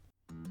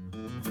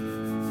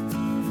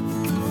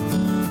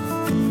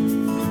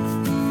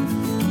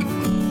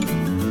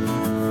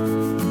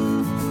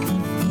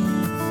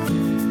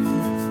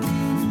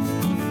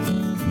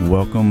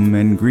Welcome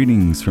and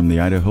greetings from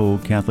the Idaho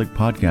Catholic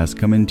Podcast,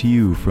 coming to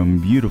you from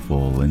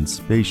beautiful and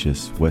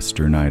spacious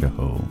western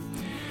Idaho.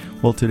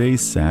 Well,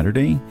 today's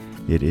Saturday.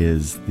 It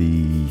is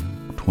the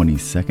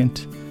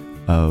 22nd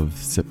of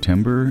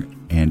September,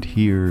 and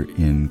here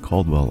in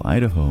Caldwell,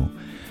 Idaho,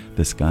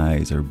 the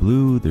skies are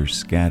blue. There's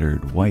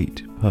scattered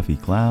white, puffy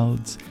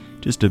clouds.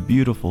 Just a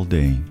beautiful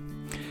day.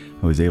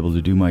 I was able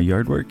to do my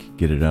yard work,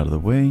 get it out of the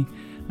way.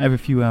 I have a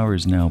few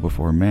hours now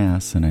before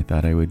Mass, and I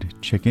thought I would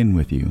check in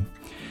with you.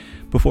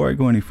 Before I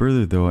go any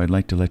further, though, I'd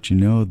like to let you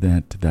know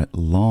that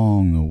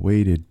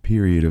long-awaited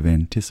period of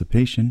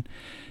anticipation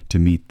to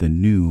meet the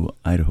new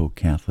Idaho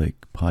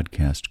Catholic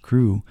podcast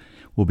crew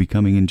will be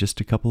coming in just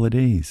a couple of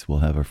days. We'll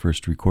have our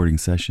first recording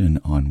session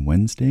on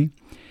Wednesday,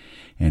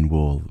 and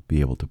we'll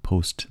be able to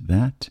post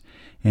that.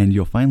 And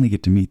you'll finally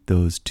get to meet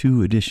those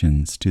two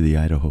additions to the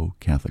Idaho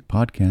Catholic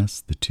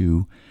Podcast, the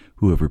two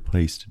who have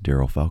replaced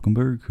Daryl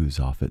Falkenberg, who's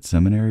off at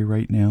seminary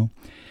right now,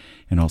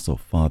 and also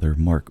Father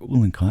Mark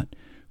Uhlenkott,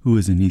 who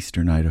is in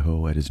eastern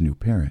Idaho at his new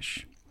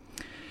parish.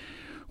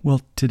 Well,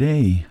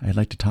 today I'd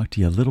like to talk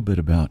to you a little bit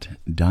about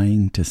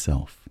dying to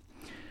self.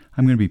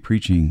 I'm going to be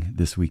preaching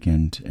this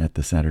weekend at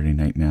the Saturday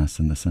night Mass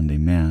and the Sunday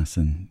Mass,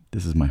 and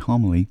this is my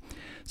homily,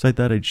 so I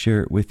thought I'd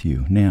share it with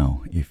you.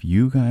 Now, if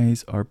you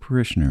guys are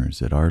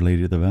parishioners at Our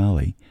Lady of the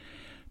Valley,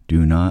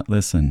 do not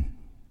listen.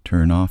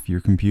 Turn off your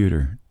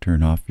computer,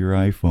 turn off your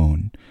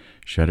iPhone,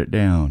 shut it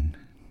down.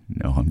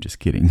 No, I'm just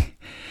kidding.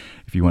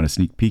 If you want a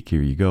sneak peek,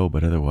 here you go,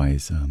 but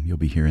otherwise you'll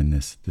be hearing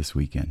this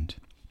weekend.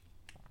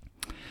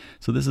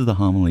 So this is the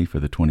homily for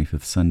the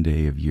 25th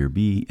Sunday of Year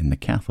B in the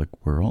Catholic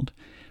world.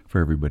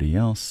 For everybody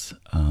else,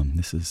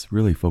 this is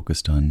really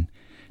focused on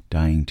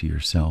dying to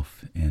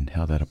yourself and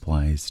how that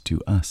applies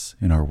to us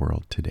in our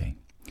world today.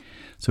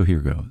 So here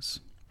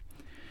goes.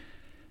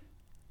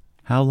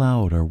 How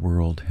loud our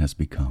world has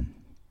become.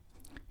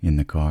 In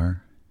the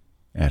car,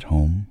 at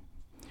home,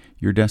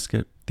 your desk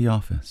at the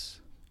office,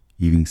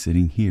 even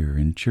sitting here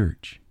in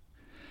church.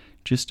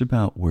 Just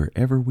about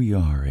wherever we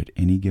are at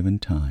any given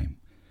time,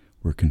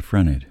 we're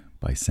confronted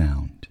by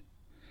sound.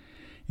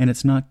 And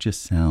it's not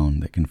just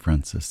sound that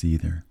confronts us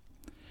either.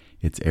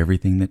 It's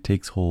everything that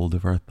takes hold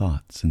of our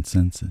thoughts and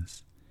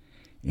senses,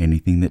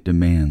 anything that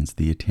demands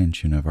the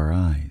attention of our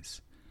eyes,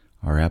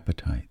 our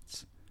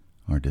appetites,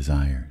 our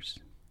desires.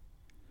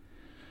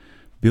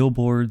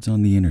 Billboards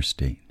on the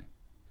interstate,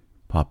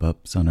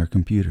 pop-ups on our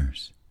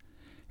computers,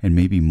 and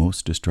maybe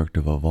most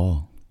destructive of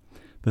all,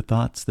 the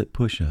thoughts that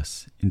push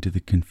us into the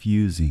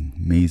confusing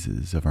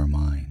mazes of our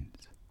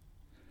minds.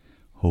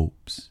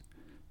 Hopes,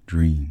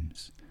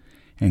 dreams,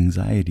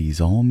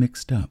 anxieties all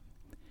mixed up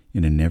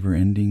in a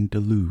never-ending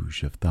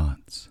deluge of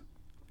thoughts.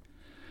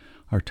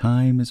 Our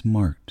time is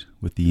marked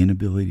with the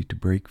inability to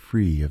break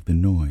free of the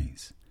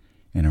noise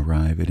and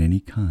arrive at any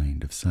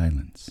kind of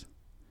silence.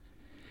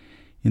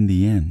 In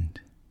the end,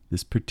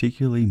 this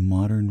particularly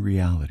modern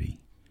reality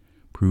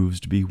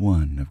proves to be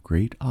one of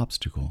great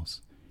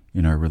obstacles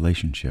in our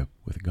relationship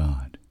with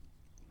God.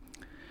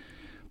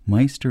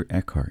 Meister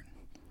Eckhart,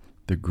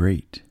 the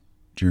great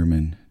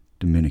German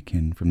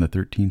Dominican from the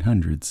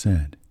 1300s,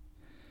 said,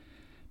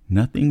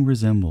 "Nothing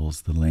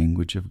resembles the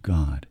language of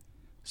God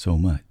so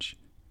much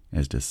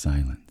as does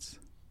silence."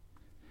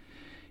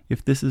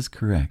 If this is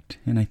correct,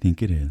 and I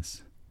think it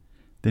is,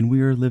 then we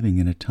are living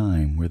in a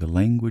time where the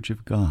language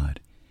of God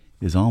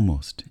is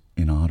almost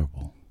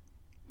inaudible.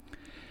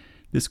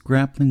 This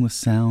grappling with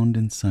sound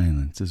and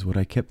silence is what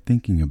I kept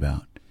thinking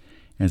about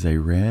as I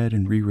read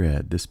and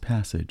reread this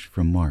passage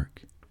from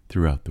Mark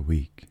throughout the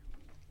week.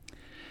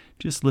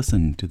 Just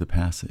listen to the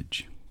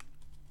passage.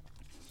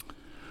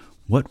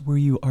 "What were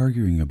you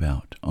arguing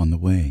about on the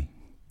way?"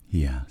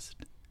 he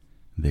asked.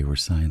 They were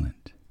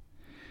silent.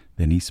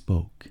 Then he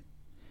spoke.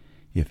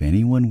 "If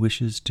anyone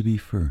wishes to be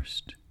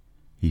first,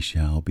 he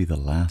shall be the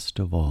last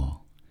of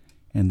all,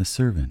 and the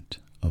servant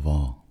of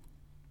all."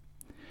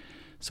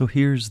 So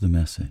here's the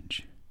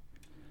message.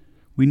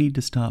 We need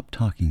to stop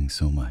talking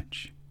so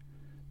much,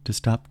 to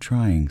stop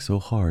trying so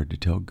hard to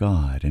tell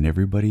God and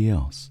everybody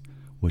else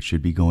what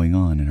should be going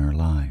on in our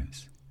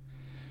lives.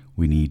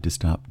 We need to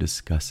stop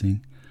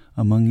discussing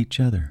among each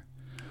other,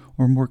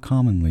 or more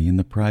commonly in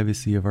the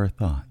privacy of our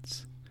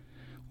thoughts.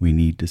 We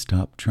need to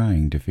stop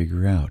trying to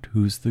figure out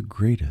who's the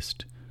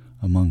greatest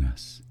among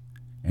us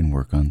and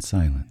work on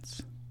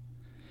silence.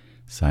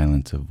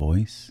 Silence of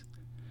voice,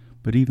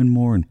 but even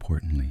more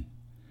importantly,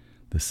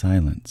 the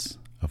silence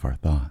of our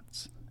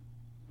thoughts.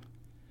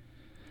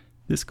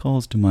 This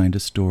calls to mind a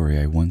story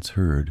I once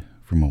heard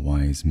from a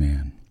wise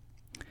man.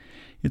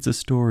 It's a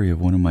story of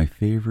one of my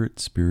favorite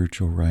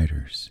spiritual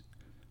writers,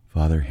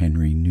 Father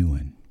Henry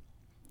Nouwen.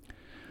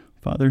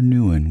 Father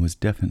Nouwen was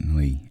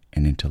definitely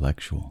an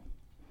intellectual.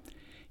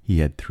 He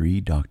had 3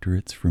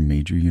 doctorates from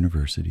major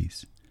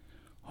universities,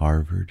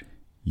 Harvard,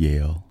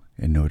 Yale,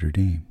 and Notre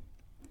Dame.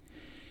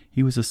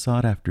 He was a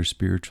sought-after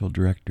spiritual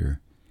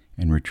director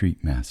and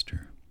retreat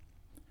master.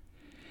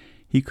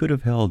 He could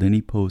have held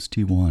any post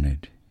he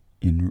wanted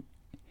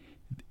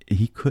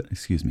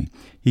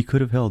he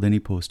could have held any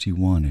post he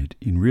wanted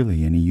in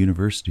really any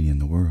university in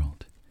the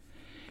world.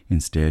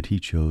 Instead, he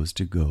chose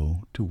to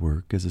go to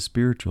work as a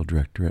spiritual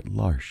director at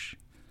L'Arche,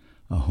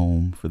 a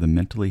home for the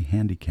mentally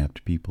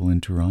handicapped people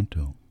in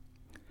Toronto.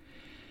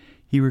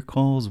 He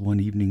recalls one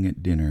evening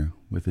at dinner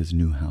with his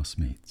new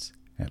housemates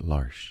at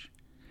L'Arche,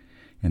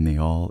 and they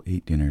all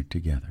ate dinner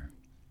together,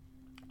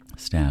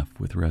 staff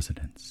with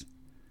residents.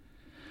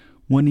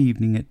 One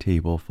evening at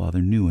table,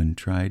 Father Nguyen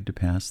tried to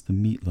pass the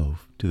meatloaf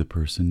to the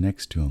person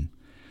next to him,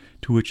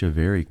 to which a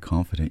very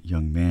confident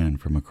young man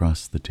from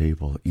across the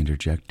table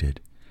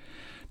interjected,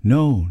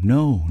 "No,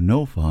 no,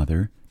 no,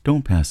 Father,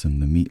 don't pass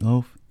him the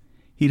meatloaf.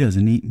 He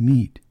doesn't eat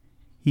meat.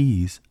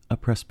 He's a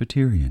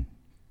Presbyterian."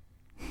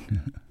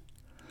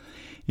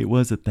 It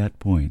was at that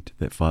point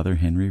that Father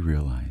Henry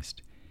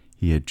realized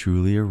he had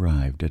truly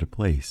arrived at a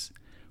place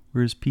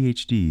where his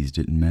PhDs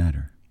didn't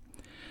matter.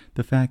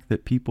 The fact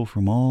that people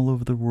from all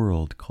over the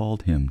world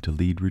called him to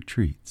lead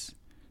retreats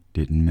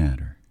didn't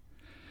matter.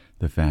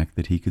 The fact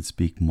that he could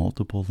speak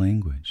multiple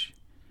languages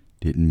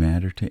didn't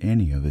matter to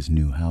any of his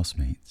new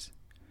housemates.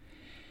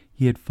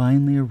 He had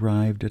finally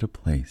arrived at a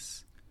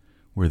place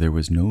where there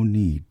was no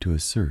need to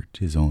assert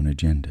his own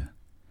agenda,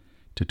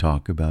 to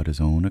talk about his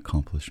own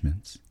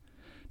accomplishments,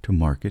 to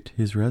market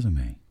his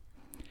resume.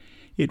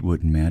 It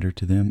wouldn't matter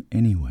to them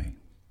anyway.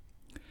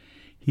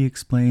 He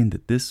explained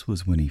that this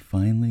was when he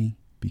finally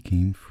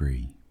became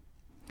free.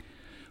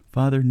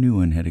 Father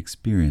Nguyen had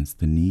experienced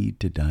the need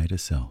to die to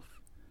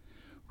self.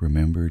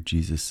 Remember,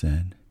 Jesus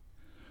said,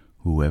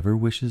 "Whoever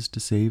wishes to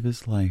save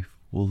his life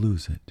will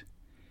lose it,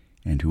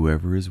 and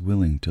whoever is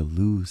willing to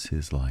lose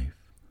his life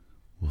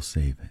will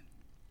save it."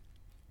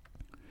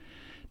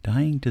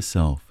 Dying to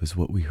self is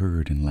what we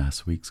heard in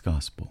last week's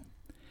gospel,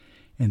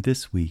 and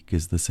this week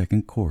is the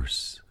second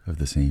course of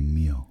the same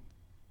meal.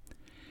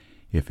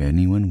 If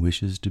anyone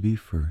wishes to be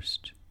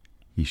first,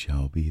 he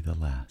shall be the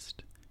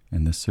last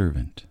and the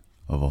servant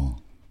of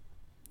all.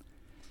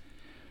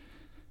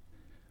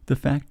 The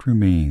fact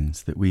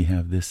remains that we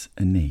have this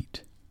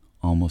innate,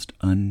 almost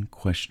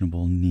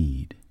unquestionable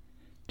need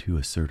to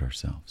assert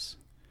ourselves,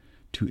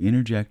 to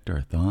interject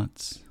our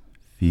thoughts,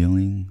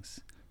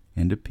 feelings,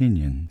 and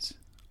opinions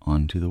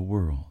onto the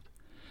world,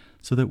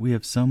 so that we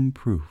have some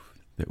proof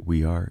that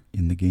we are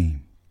in the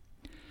game,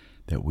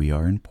 that we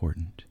are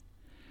important,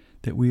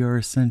 that we are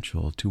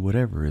essential to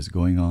whatever is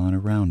going on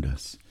around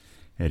us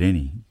at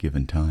any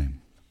given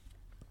time.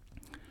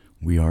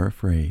 We are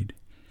afraid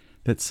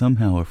that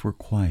somehow if we're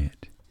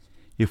quiet,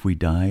 if we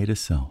die to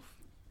self,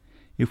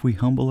 if we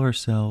humble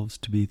ourselves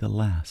to be the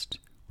last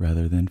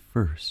rather than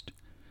first,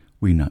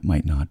 we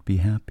might not be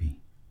happy.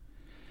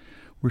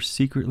 We're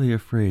secretly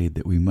afraid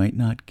that we might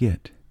not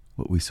get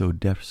what we so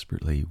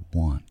desperately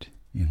want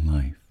in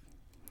life.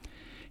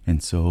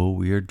 And so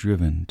we are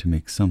driven to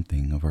make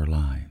something of our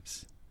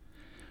lives.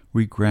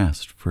 We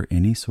grasp for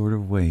any sort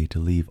of way to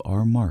leave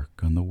our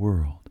mark on the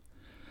world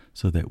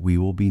so that we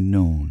will be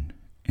known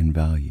and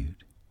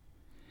valued.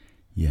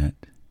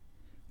 Yet,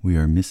 we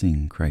are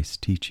missing Christ's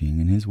teaching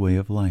and his way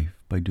of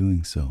life by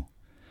doing so,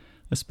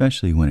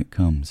 especially when it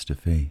comes to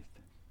faith.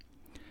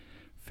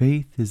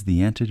 Faith is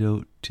the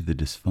antidote to the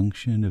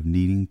dysfunction of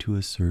needing to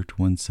assert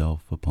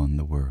oneself upon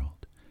the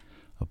world,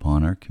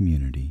 upon our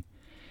community,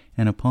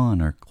 and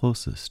upon our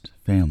closest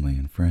family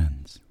and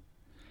friends.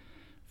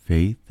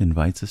 Faith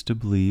invites us to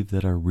believe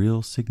that our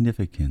real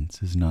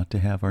significance is not to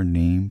have our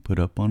name put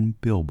up on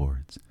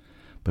billboards,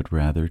 but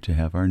rather to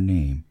have our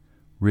name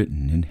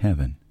written in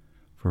heaven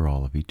for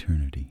all of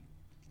eternity.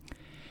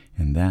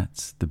 And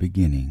that's the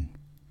beginning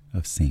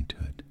of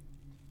sainthood.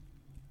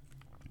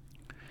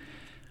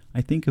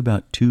 I think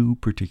about two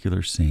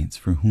particular saints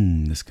for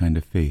whom this kind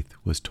of faith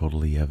was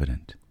totally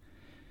evident: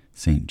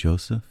 Saint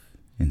Joseph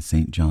and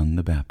Saint John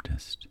the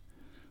Baptist,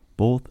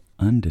 both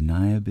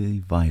undeniably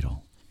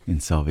vital in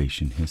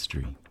salvation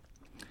history.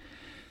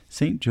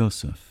 Saint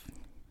Joseph,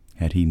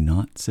 had he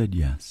not said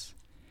yes,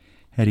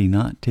 had he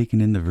not taken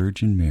in the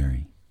Virgin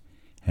Mary,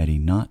 had he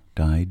not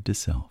died to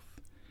self,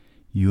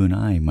 you and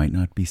I might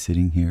not be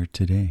sitting here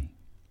today.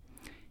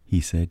 He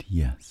said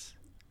yes.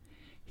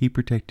 He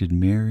protected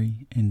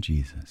Mary and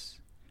Jesus.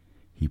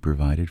 He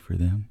provided for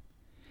them.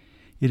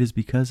 It is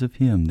because of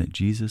him that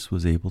Jesus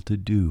was able to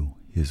do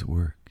his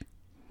work.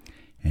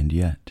 And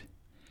yet,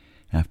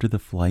 after the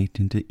flight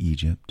into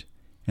Egypt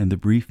and the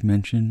brief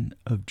mention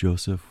of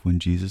Joseph when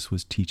Jesus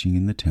was teaching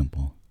in the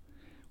temple,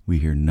 we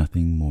hear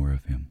nothing more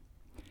of him.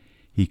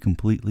 He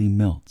completely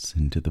melts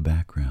into the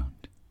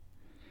background.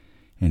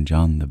 And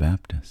John the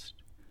Baptist,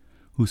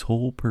 whose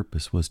whole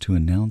purpose was to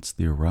announce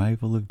the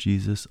arrival of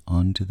Jesus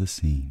onto the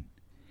scene,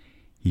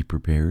 he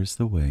prepares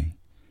the way,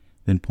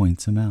 then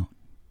points him out.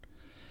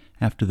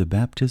 After the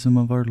baptism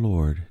of our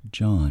Lord,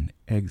 John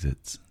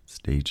exits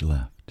stage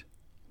left.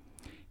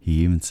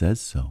 He even says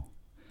so.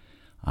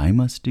 I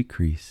must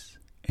decrease,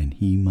 and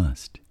he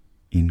must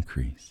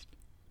increase.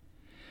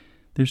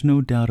 There's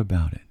no doubt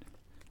about it.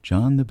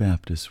 John the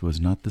Baptist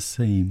was not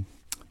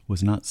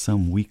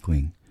some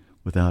weakling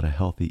without a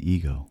healthy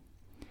ego.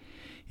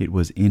 It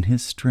was in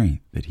his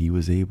strength that he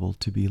was able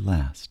to be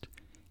last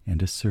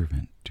and a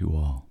servant to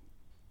all.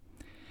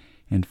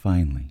 And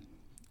finally,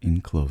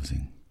 in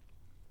closing,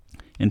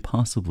 And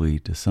possibly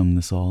to sum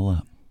this all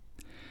up,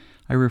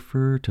 I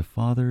refer to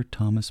Father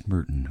Thomas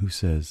Merton, who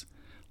says,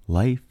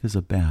 "Life is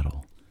a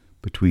battle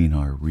between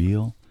our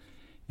real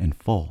and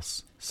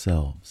false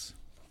selves."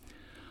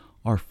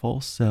 Our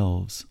false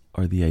selves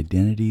are the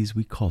identities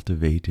we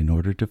cultivate in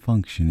order to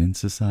function in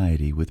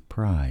society with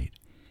pride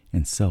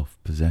and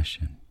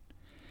self-possession.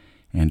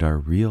 And our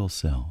real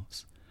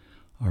selves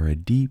are a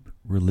deep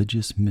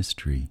religious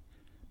mystery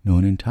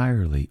known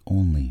entirely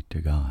only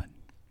to God.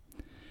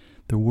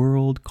 The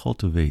world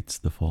cultivates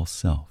the false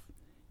self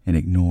and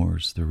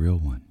ignores the real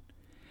one,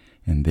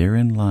 and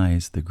therein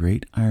lies the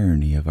great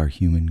irony of our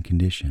human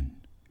condition.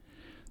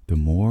 The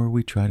more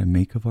we try to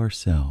make of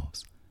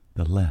ourselves,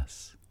 the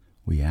less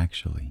we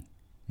actually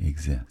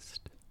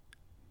exist.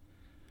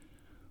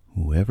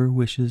 Whoever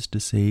wishes to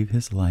save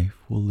his life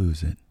will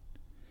lose it,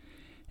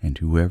 and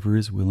whoever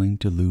is willing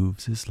to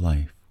lose his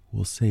life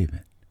will save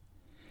it.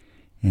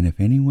 And if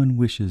anyone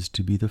wishes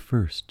to be the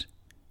first,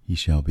 he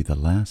shall be the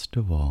last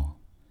of all,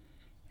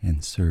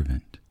 and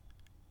servant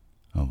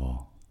of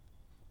all.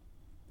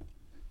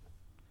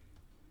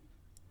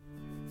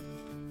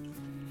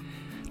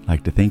 I'd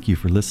like to thank you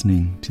for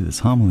listening to this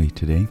homily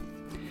today.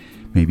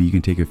 Maybe you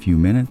can take a few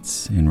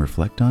minutes and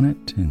reflect on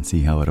it and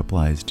see how it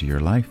applies to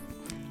your life.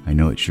 I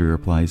know it sure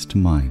applies to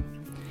mine.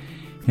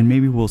 And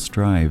maybe we'll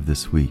strive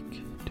this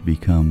week to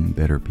become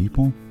better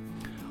people,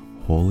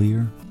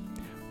 holier,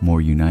 more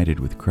united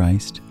with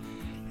Christ,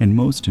 and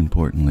most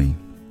importantly,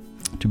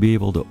 to be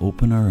able to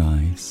open our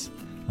eyes,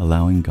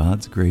 allowing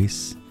God's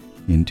grace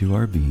into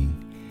our being,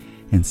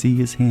 and see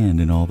His hand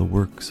in all the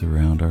works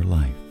around our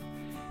life,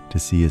 to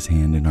see His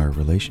hand in our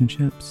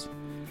relationships,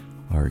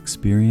 our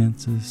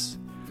experiences,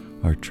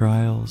 our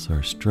trials,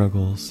 our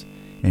struggles,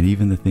 and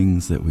even the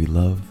things that we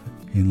love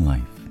in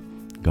life.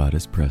 God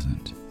is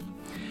present.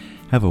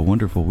 Have a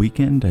wonderful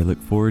weekend. I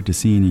look forward to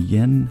seeing you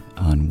again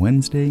on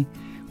Wednesday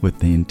with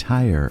the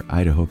entire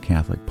Idaho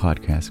Catholic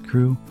Podcast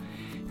crew,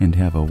 and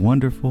have a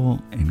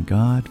wonderful and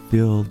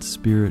God-filled,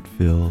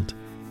 Spirit-filled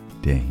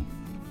day.